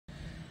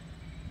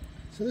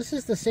So this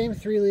is the same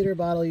 3-liter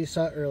bottle you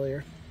saw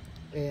earlier,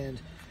 and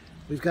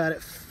we've got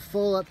it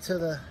full up to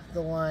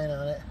the line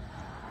on it.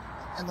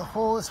 And the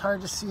hole is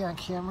hard to see on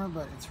camera,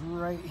 but it's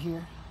right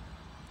here.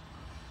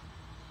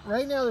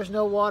 Right now there's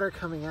no water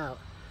coming out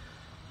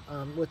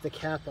with the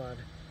cap on.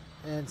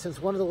 And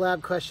since one of the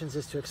lab questions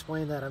is to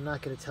explain that, I'm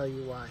not going to tell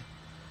you why.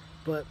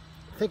 But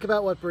think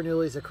about what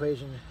Bernoulli's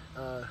equation,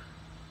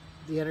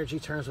 the energy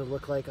terms would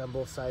look like on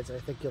both sides, and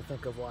I think you'll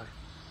think of why.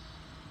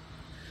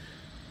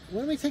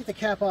 When we take the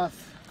cap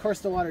off, of course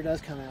the water does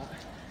come out.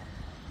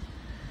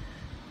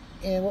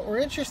 And what we're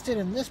interested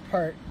in this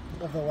part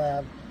of the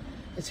lab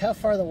is how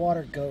far the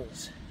water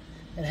goes.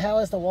 And how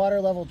as the water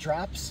level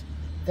drops,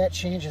 that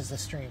changes the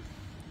stream.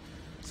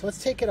 So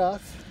let's take it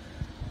off.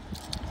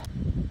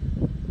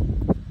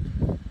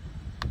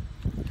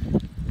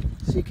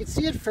 So you can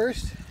see at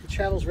first, it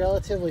travels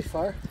relatively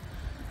far.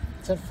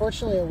 It's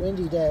unfortunately a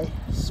windy day,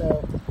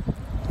 so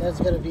that's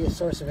going to be a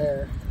source of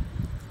error.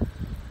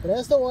 But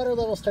as the water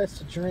level starts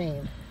to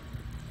drain,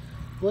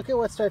 look at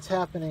what starts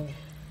happening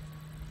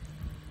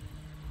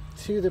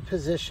to the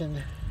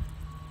position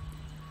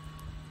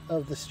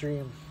of the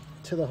stream,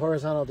 to the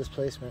horizontal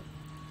displacement.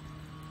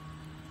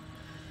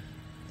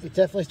 It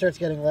definitely starts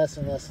getting less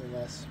and less and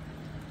less.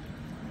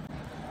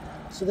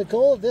 So the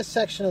goal of this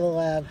section of the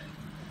lab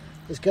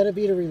is going to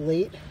be to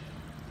relate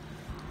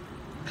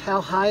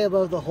how high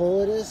above the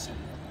hole it is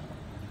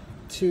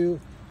to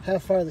how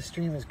far the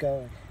stream is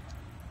going.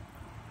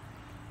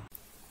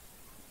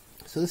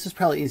 So this is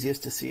probably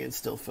easiest to see in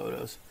still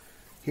photos.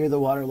 Here the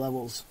water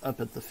level's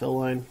up at the fill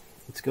line.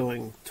 It's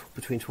going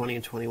between 20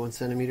 and 21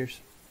 centimeters.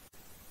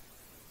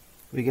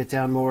 We get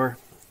down more,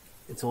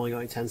 it's only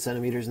going 10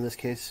 centimeters in this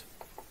case.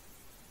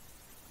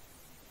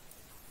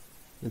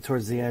 And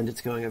towards the end,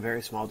 it's going a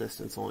very small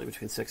distance, only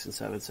between 6 and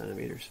 7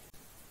 centimeters.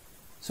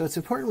 So it's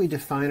important we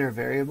define our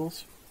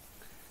variables.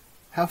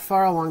 How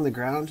far along the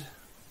ground?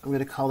 I'm going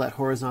to call that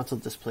horizontal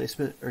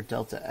displacement, or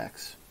delta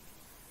x.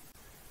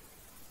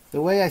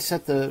 The way I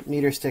set the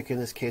meter stick in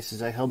this case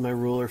is I held my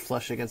ruler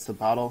flush against the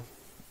bottle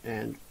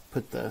and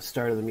put the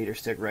start of the meter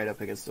stick right up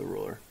against the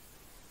ruler.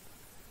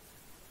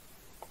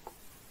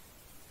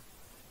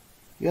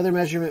 The other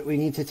measurement we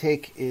need to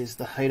take is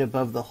the height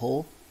above the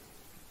hole.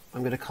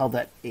 I'm going to call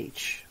that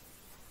h.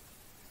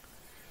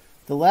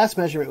 The last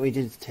measurement we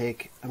need to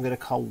take, I'm going to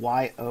call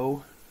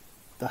YO,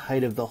 the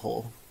height of the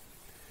hole.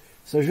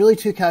 So there's really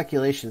two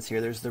calculations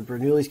here. There's the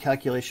Bernoulli's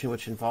calculation,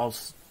 which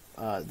involves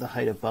the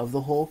height above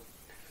the hole.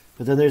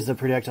 But then there's the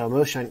projectile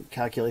motion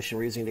calculation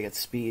we're using to get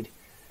speed,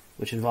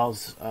 which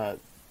involves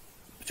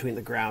between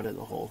the ground and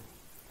the hole.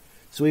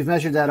 So we've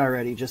measured that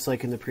already, just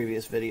like in the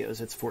previous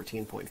videos. It's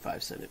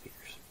 14.5 centimeters.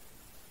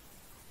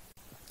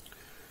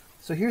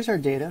 So here's our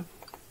data.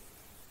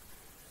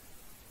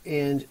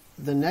 And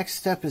the next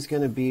step is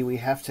going to be we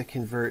have to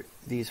convert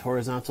these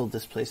horizontal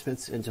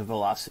displacements into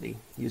velocity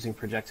using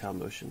projectile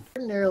motion.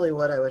 Ordinarily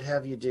what I would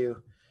have you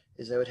do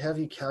is I would have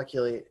you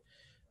calculate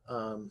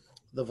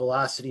the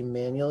velocity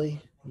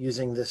manually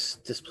using this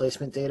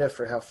displacement data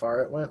for how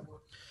far it went.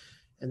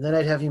 And then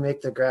I'd have you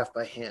make the graph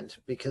by hand,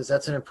 because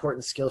that's an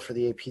important skill for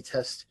the AP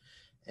test,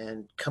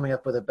 and coming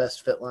up with a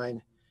best fit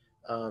line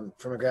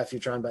from a graph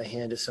you've drawn by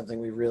hand is something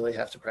we really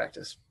have to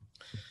practice.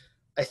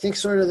 I think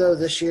sort of though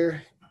this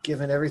year,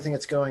 given everything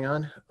that's going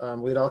on,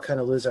 we'd all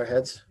kind of lose our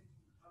heads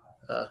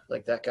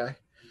like that guy.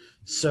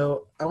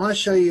 So I want to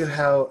show you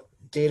how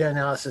data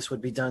analysis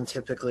would be done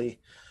typically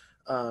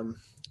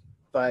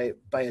by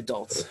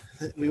adults.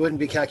 We wouldn't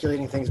be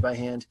calculating things by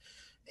hand,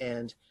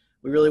 and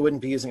we really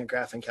wouldn't be using a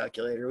graphing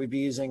calculator. We'd be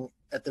using,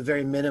 at the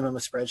very minimum, a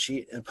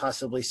spreadsheet and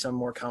possibly some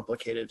more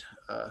complicated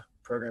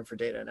program for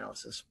data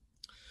analysis.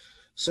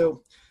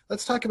 So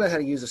let's talk about how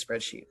to use a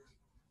spreadsheet.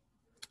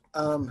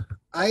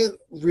 I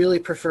really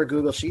prefer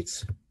Google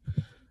Sheets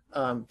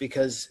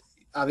because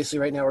obviously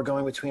right now we're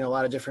going between a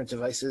lot of different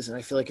devices, and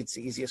I feel like it's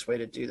the easiest way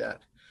to do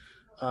that.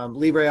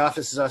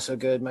 LibreOffice is also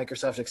good.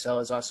 Microsoft Excel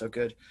is also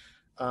good.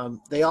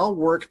 They all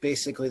work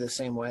basically the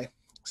same way.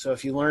 So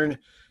if you learn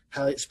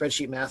how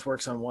spreadsheet math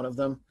works on one of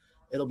them,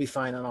 it'll be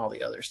fine on all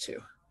the others too.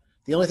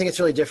 The only thing that's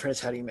really different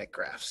is how do you make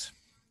graphs.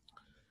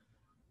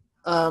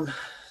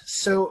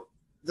 So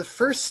the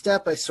first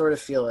step, I sort of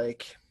feel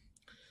like,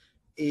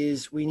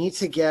 is we need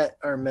to get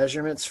our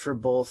measurements for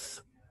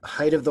both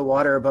height of the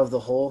water above the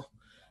hole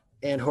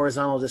and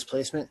horizontal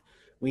displacement.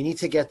 We need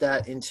to get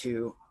that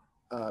into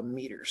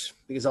meters,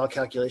 because all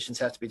calculations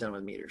have to be done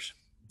with meters.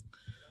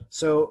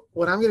 So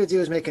what I'm going to do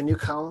is make a new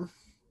column.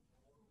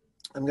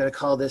 I'm going to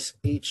call this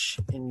H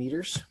in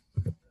meters.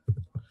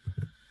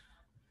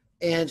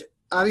 And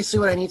obviously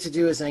what I need to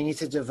do is I need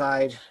to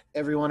divide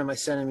every one of my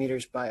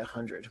centimeters by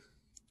 100.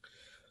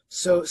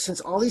 So since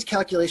all these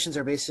calculations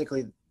are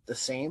basically the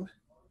same,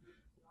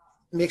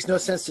 it makes no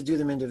sense to do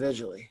them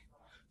individually.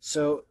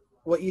 So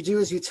what you do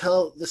is you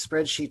tell the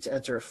spreadsheet to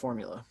enter a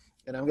formula.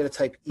 And I'm going to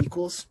type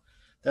equals.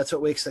 That's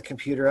what wakes the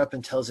computer up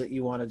and tells it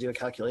you want to do a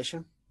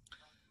calculation.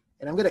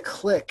 And I'm going to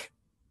click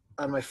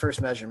on my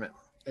first measurement.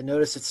 And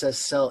notice it says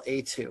cell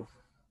A2.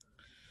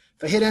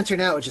 If I hit enter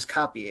now, it would just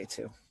copy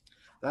A2.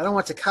 But I don't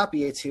want to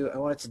copy A2. I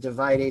want it to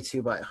divide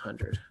A2 by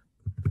 100.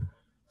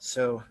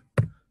 So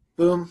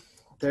boom,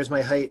 there's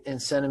my height in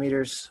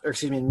centimeters, or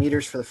excuse me, in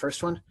meters for the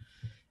first one.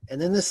 And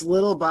then this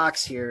little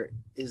box here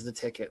is the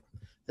ticket.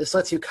 This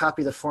lets you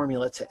copy the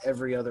formula to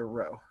every other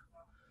row.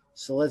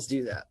 So let's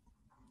do that.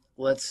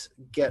 Let's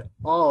get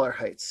all our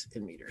heights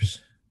in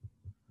meters.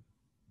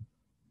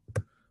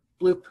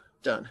 Bloop,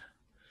 done.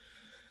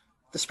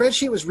 The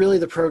spreadsheet was really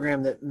the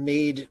program that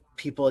made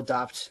people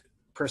adopt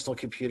personal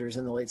computers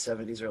in the late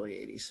 70s, early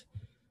 80s.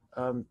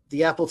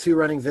 The Apple II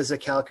running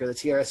VisiCalc or the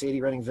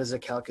TRS-80 running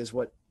VisiCalc is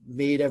what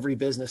made every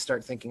business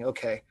start thinking,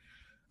 okay,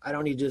 I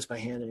don't need to do this by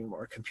hand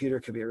anymore. A computer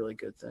could be a really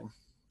good thing.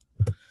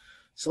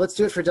 So let's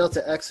do it for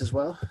delta x as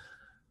well.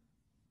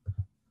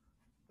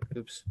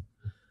 Oops.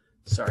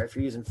 Sorry, if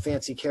you're using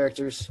fancy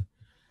characters,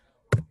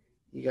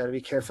 you got to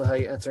be careful how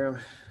you enter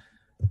them.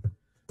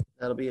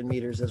 That'll be in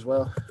meters as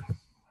well.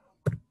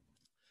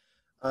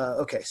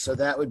 Okay, so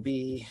that would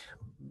be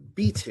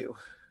B2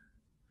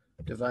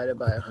 divided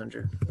by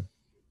 100.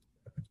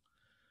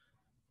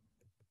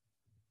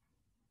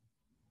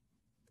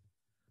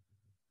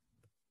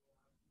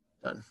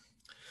 Done.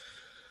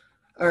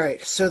 All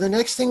right, so the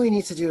next thing we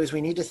need to do is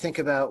we need to think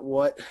about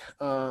what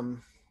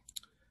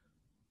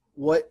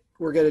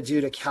we're going to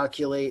do to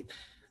calculate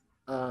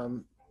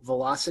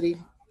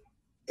velocity,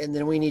 and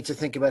then we need to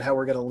think about how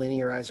we're going to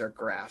linearize our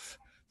graph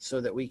so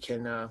that we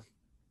can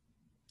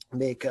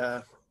make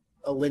a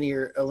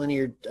linear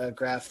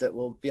graph that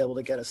will be able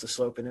to get us a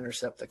slope and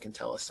intercept that can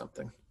tell us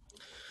something.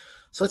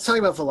 So let's talk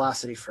about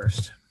velocity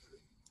first.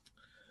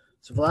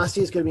 So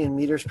velocity is going to be in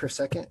meters per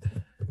second.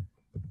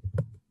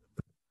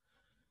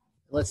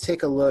 Let's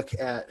take a look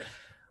at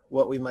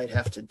what we might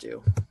have to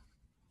do.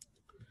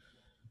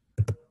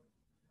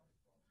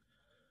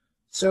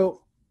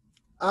 So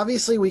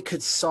obviously we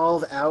could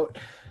solve out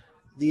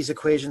these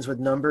equations with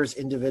numbers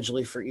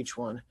individually for each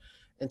one.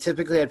 And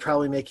typically I'd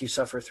probably make you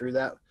suffer through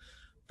that.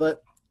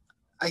 But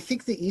I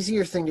think the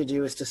easier thing to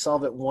do is to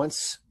solve it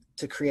once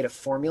to create a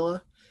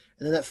formula.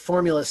 And then that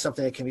formula is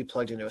something that can be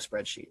plugged into a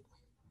spreadsheet.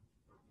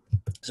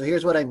 So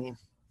here's what I mean.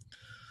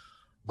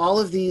 All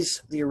of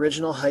these, the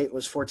original height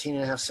was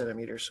 14.5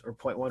 centimeters or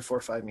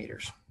 0.145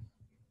 meters.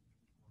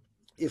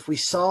 If we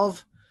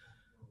solve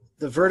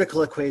the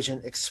vertical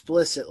equation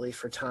explicitly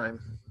for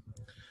time,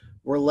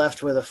 we're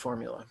left with a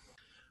formula.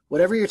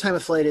 Whatever your time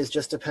of flight is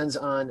just depends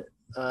on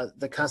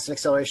the constant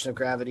acceleration of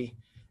gravity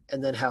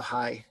and then how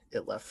high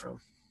it left from.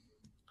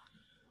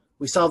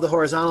 We solve the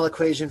horizontal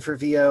equation for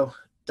VO,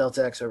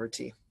 delta x over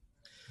t.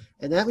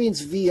 And that means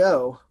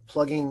VO,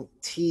 plugging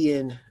t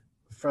in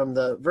from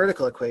the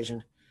vertical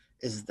equation,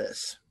 is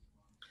this.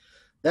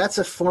 That's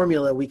a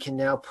formula we can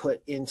now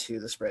put into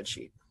the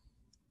spreadsheet.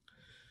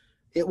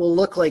 It will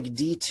look like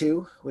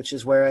D2, which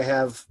is where I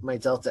have my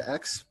delta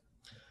x,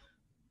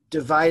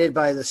 divided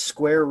by the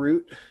square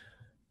root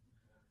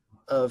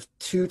of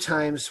 2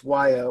 times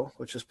YO,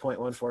 which was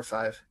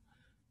 0.145,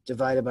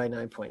 divided by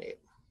 9.8.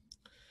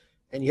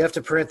 And you have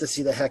to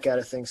parenthesis the heck out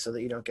of things so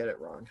that you don't get it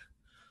wrong.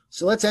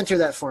 So let's enter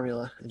that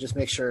formula and just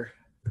make sure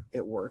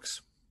it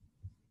works.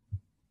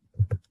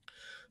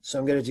 So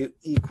I'm going to do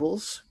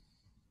equals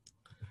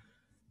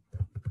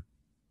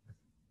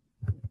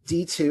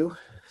D2,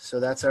 so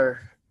that's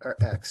our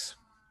x,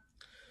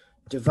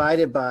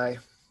 divided by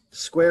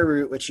square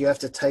root, which you have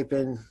to type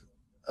in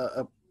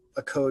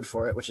a code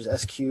for it, which is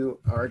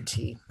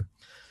SQRT.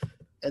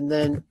 And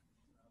then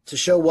to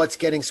show what's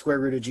getting square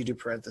rooted, you do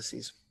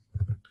parentheses.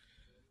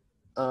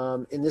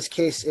 In this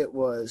case, it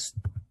was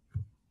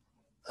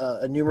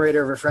a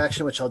numerator of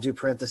refraction, which I'll do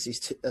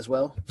parentheses as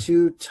well,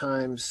 2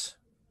 times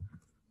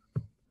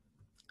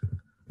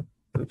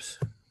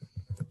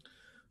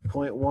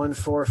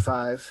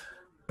 0.145,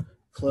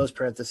 close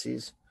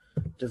parentheses,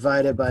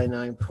 divided by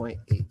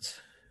 9.8.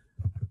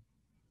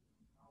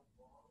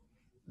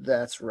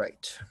 That's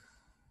right.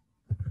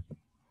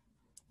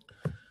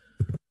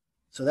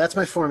 So that's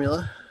my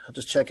formula. I'll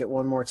just check it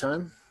one more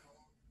time.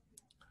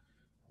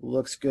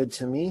 Looks good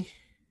to me.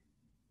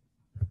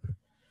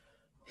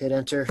 Hit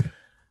enter.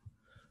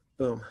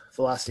 Boom,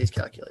 velocity is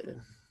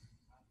calculated.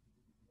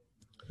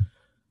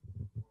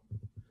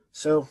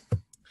 So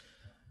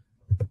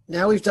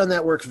now we've done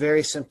that work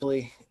very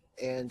simply,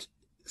 and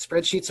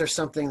spreadsheets are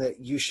something that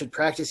you should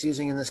practice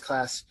using in this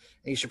class,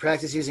 and you should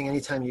practice using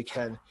anytime you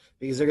can,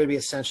 because they're going to be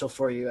essential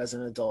for you as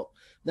an adult.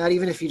 Not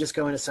even if you just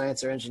go into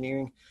science or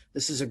engineering,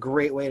 this is a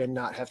great way to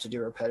not have to do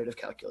repetitive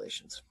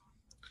calculations.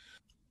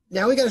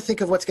 Now we got to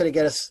think of what's going to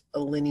get us a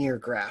linear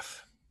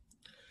graph.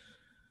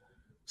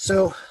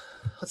 So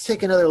let's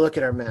take another look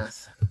at our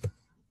math.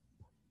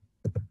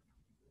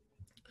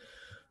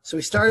 So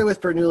we started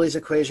with Bernoulli's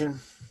equation.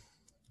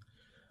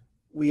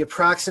 We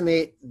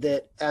approximate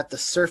that at the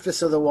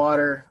surface of the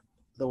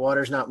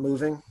water's not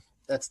moving.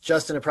 That's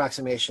just an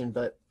approximation,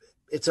 but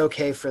it's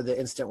okay for the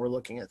instant we're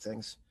looking at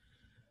things.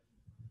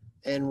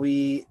 And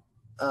we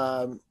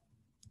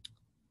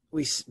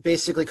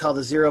basically call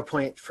the 0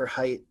 point for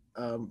height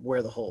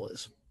where the hole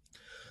is.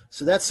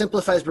 So that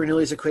simplifies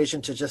Bernoulli's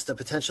equation to just the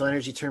potential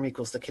energy term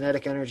equals the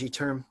kinetic energy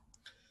term.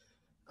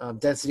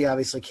 Density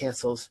obviously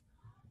cancels,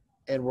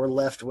 and we're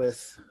left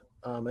with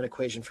an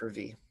equation for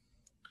V.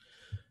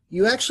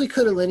 You actually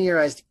could have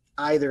linearized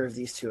either of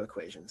these two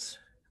equations.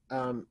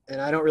 And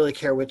I don't really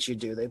care which you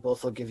do. They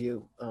both will give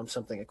you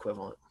something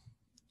equivalent.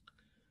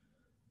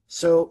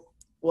 So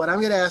what I'm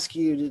going to ask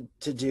you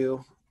to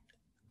do,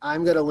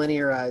 I'm going to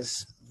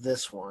linearize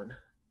this one.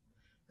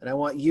 And I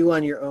want you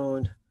on your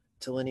own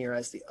to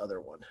linearize the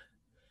other one.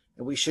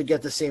 And we should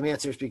get the same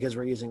answers because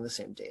we're using the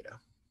same data.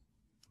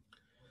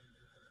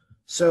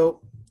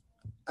 So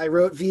I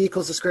wrote V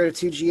equals the square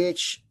root of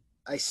 2gh.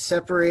 I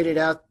separated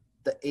out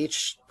the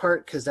h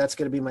part because that's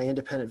going to be my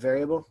independent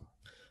variable.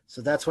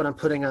 So that's what I'm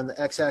putting on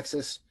the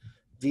x-axis.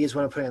 V is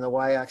what I'm putting on the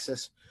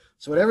y-axis.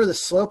 So whatever the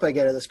slope I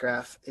get of this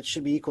graph, it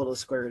should be equal to the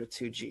square root of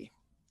 2g.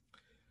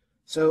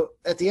 So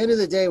at the end of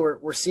the day,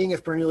 we're seeing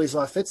if Bernoulli's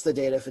law fits the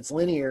data. If it's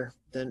linear,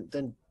 then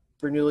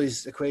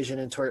Bernoulli's equation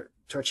and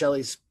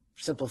Torricelli's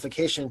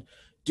simplification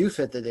do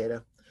fit the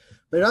data.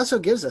 But it also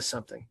gives us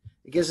something.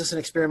 It gives us an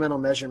experimental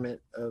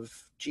measurement of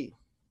g.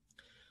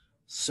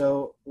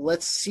 So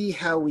let's see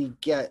how we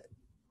get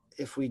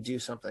if we do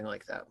something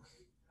like that.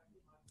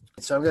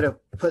 So I'm going to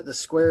put the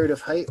square root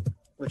of height,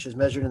 which is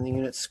measured in the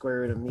unit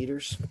square root of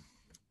meters.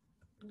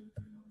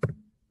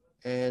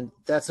 And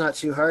that's not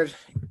too hard.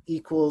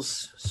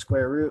 Equals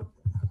square root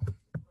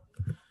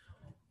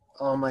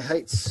all my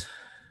heights.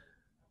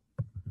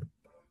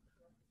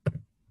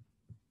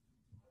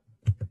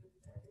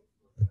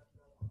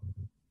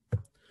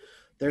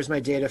 There's my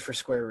data for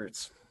square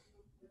roots.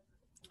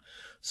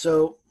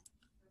 So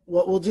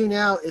what we'll do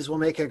now is we'll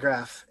make a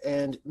graph.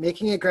 And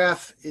making a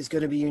graph is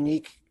going to be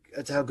unique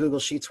to how Google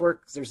Sheets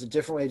work. There's a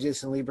different way to do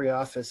this in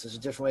LibreOffice. There's a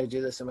different way to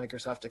do this in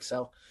Microsoft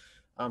Excel.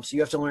 So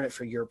you have to learn it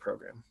for your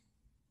program.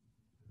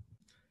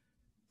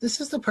 This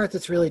is the part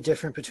that's really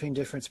different between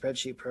different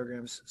spreadsheet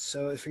programs.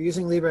 So if you're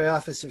using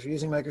LibreOffice, if you're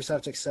using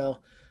Microsoft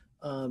Excel,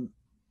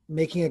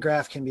 making a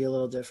graph can be a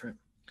little different.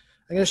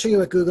 I'm going to show you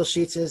what Google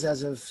Sheets is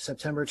as of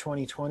September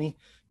 2020.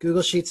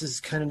 Google Sheets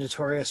is kind of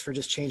notorious for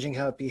just changing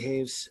how it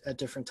behaves at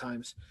different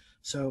times.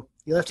 So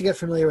you'll have to get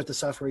familiar with the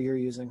software you're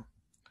using.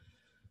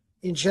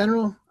 In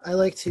general, I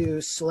like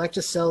to select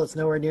a cell that's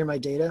nowhere near my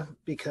data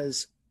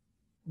because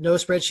no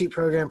spreadsheet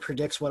program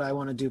predicts what I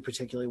want to do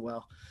particularly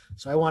well.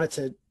 So I want it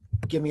to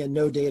give me a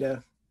no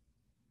data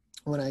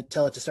when I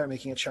tell it to start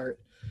making a chart,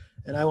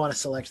 and I want to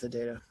select the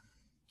data.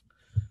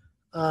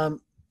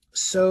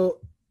 So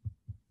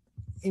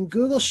in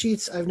Google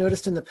Sheets, I've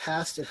noticed in the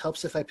past it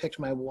helps if I picked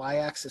my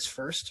y-axis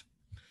first.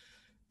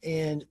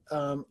 And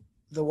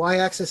the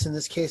y-axis in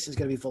this case is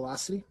going to be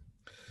velocity.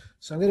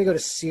 So I'm going to go to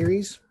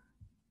series,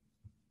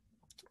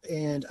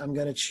 and I'm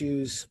going to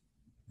choose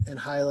and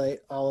highlight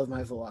all of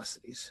my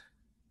velocities.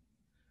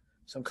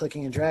 So I'm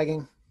clicking and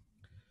dragging,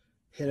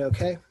 hit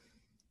OK.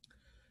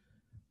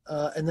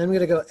 And then I'm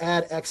going to go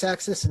add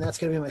x-axis, and that's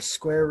going to be my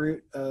square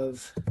root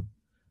of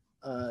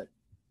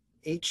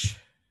h.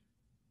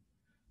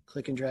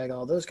 Click and drag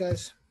all those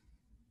guys.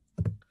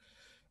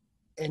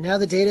 And now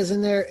the data's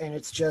in there, and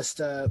it's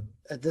just, at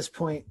this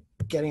point,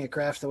 getting it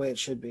graphed the way it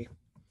should be.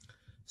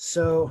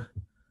 So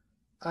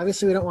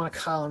obviously we don't want a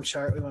column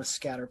chart, we want a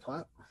scatter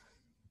plot.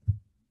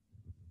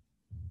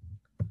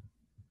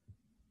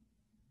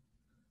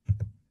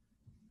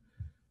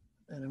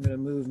 And I'm going to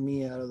move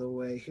me out of the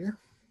way here.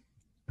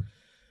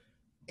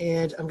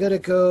 And I'm going to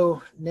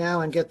go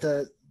now and get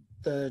the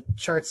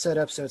chart set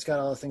up so it's got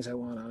all the things I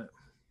want on it.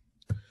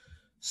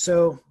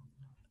 So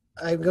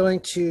I'm going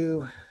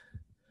to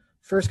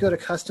first go to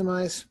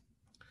Customize,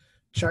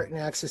 Chart and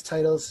Axis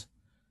Titles,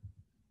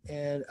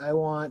 and I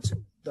want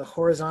the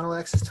horizontal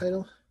axis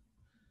title.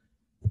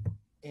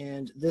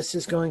 And this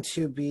is going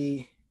to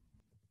be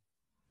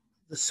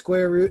the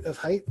square root of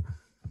height.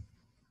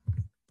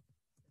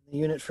 The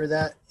unit for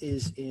that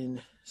is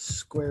in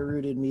square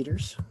rooted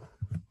meters.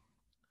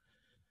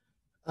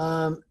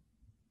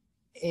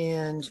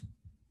 And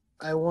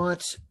I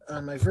want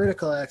on my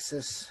vertical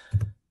axis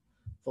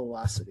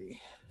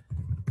velocity,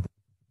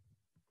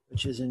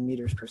 which is in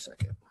meters per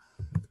second.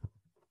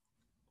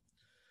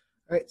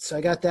 All right, so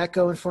I got that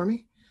going for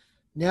me.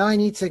 Now I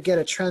need to get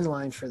a trend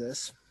line for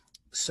this.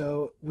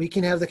 So we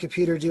can have the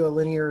computer do a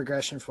linear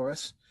regression for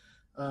us.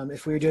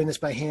 If we were doing this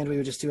by hand, we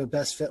would just do a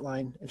best fit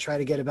line and try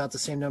to get about the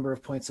same number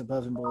of points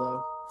above and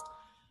below.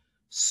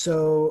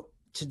 So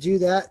to do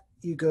that,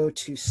 you go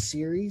to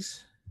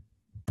Series.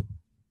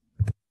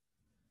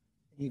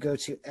 You go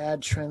to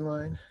Add Trend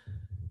Line.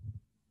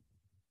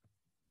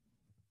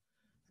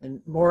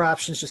 And more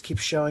options just keep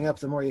showing up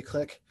the more you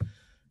click.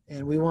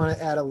 And we want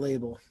to add a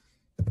label.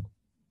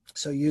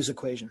 So use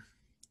equation.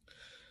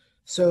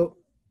 So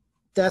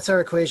that's our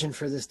equation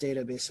for this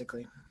data,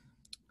 basically.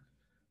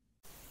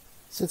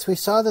 Since we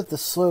saw that the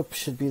slope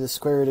should be the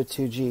square root of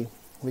 2g,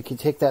 we can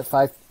take that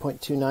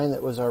 5.29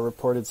 that was our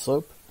reported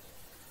slope,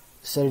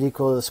 set it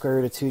equal to the square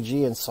root of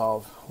 2g, and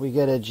solve. We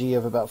get a g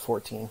of about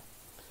 14.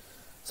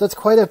 So that's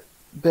quite a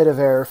bit of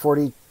error,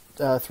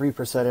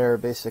 43% error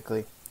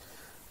basically.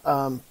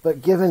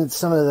 But given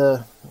some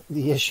of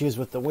the issues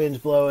with the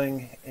wind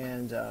blowing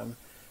and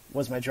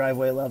was my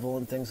driveway level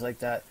and things like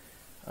that,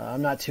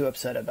 I'm not too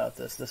upset about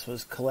this. This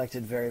was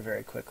collected very,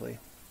 very quickly.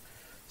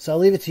 So I'll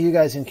leave it to you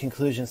guys in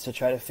conclusions to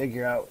try to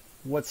figure out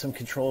what some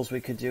controls we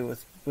could do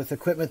with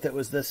equipment that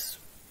was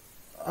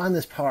on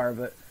this par,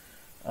 but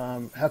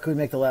how could we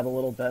make the lab a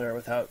little better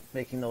without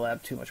making the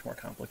lab too much more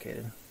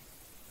complicated?